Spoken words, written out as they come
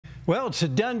Well, it's a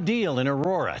done deal in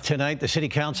Aurora. Tonight, the city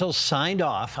council signed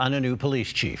off on a new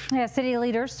police chief. Yeah, city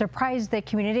leaders surprised the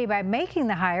community by making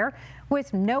the hire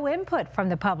with no input from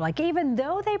the public, even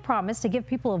though they promised to give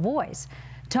people a voice.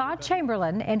 Todd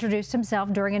Chamberlain introduced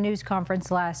himself during a news conference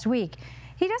last week.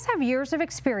 He does have years of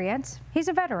experience. He's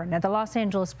a veteran at the Los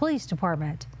Angeles Police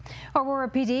Department. Aurora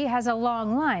PD has a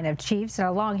long line of chiefs and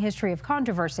a long history of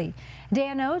controversy.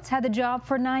 Dan Oates had the job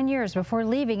for 9 years before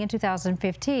leaving in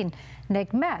 2015.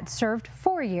 Nick Metz served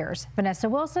 4 years. Vanessa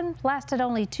Wilson lasted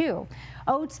only 2.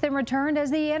 Oates then returned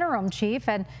as the interim chief,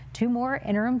 and 2 more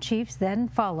interim chiefs then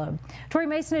followed. Tori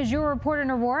Mason, as your reporter in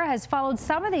Aurora, has followed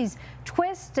some of these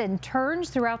twists and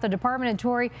turns throughout the department. And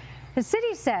Tori, the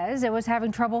city says it was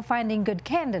having trouble finding good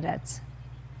candidates.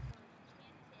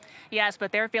 Yes,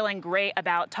 but they're feeling great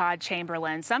about Todd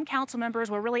Chamberlain. Some council members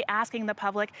were really asking the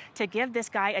public to give this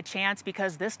guy a chance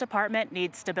because this department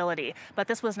needs stability. But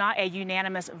this was not a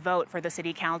unanimous vote for the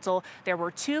city council. There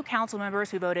were 2 council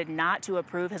members who voted not to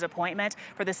approve his appointment.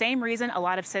 For the same reason, a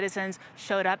lot of citizens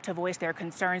showed up to voice their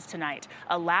concerns tonight: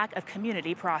 a lack of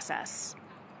community process.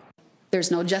 There's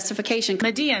no justification.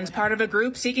 Median's part of a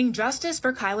group seeking justice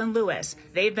for Kylan Lewis.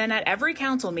 They've been at every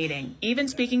council meeting, even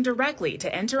speaking directly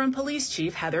to interim police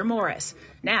chief Heather Morris.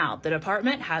 Now the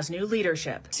department has new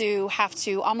leadership. To have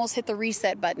to almost hit the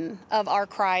reset button of our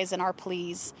cries and our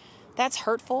pleas, that's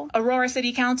hurtful. Aurora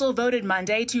City Council voted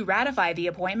Monday to ratify the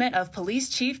appointment of Police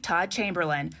Chief Todd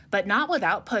Chamberlain, but not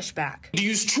without pushback. Do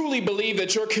you truly believe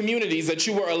that your communities that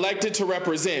you were elected to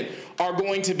represent are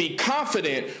going to be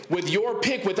confident with your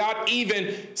pick without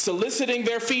even soliciting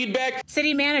their feedback?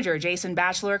 City Manager Jason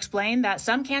Batchelor explained that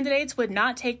some candidates would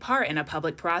not take part in a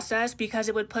public process because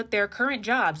it would put their current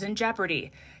jobs in jeopardy.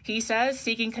 He says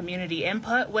seeking community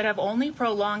input would have only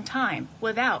prolonged time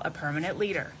without a permanent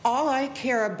leader. All I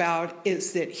care about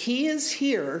is that he is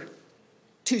here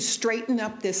to straighten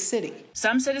up this city.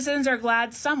 Some citizens are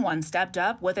glad someone stepped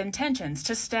up with intentions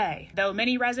to stay. Though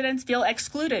many residents feel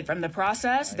excluded from the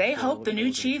process, they hope the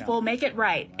new chief will make it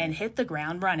right and hit the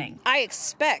ground running. I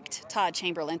expect Todd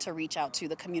Chamberlain to reach out to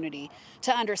the community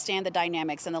to understand the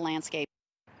dynamics and the landscape.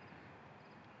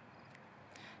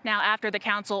 Now, after the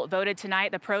council voted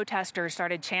tonight, the protesters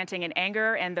started chanting in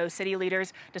anger, and those city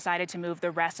leaders decided to move the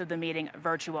rest of the meeting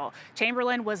virtual.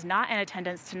 Chamberlain was not in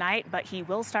attendance tonight, but he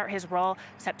will start his role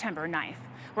September 9th.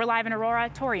 We're live in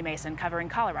Aurora. Tori Mason covering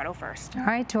Colorado First. All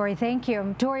right, Tori, thank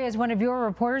you. Tori is one of your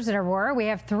reporters in Aurora. We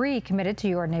have 3 committed to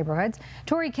your neighborhoods.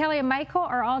 Tori, Kelly, and Michael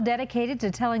are all dedicated to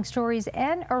telling stories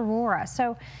in Aurora.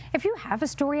 So if you have a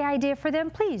story idea for them,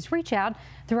 please reach out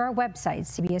through our website,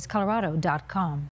 cbscolorado.com.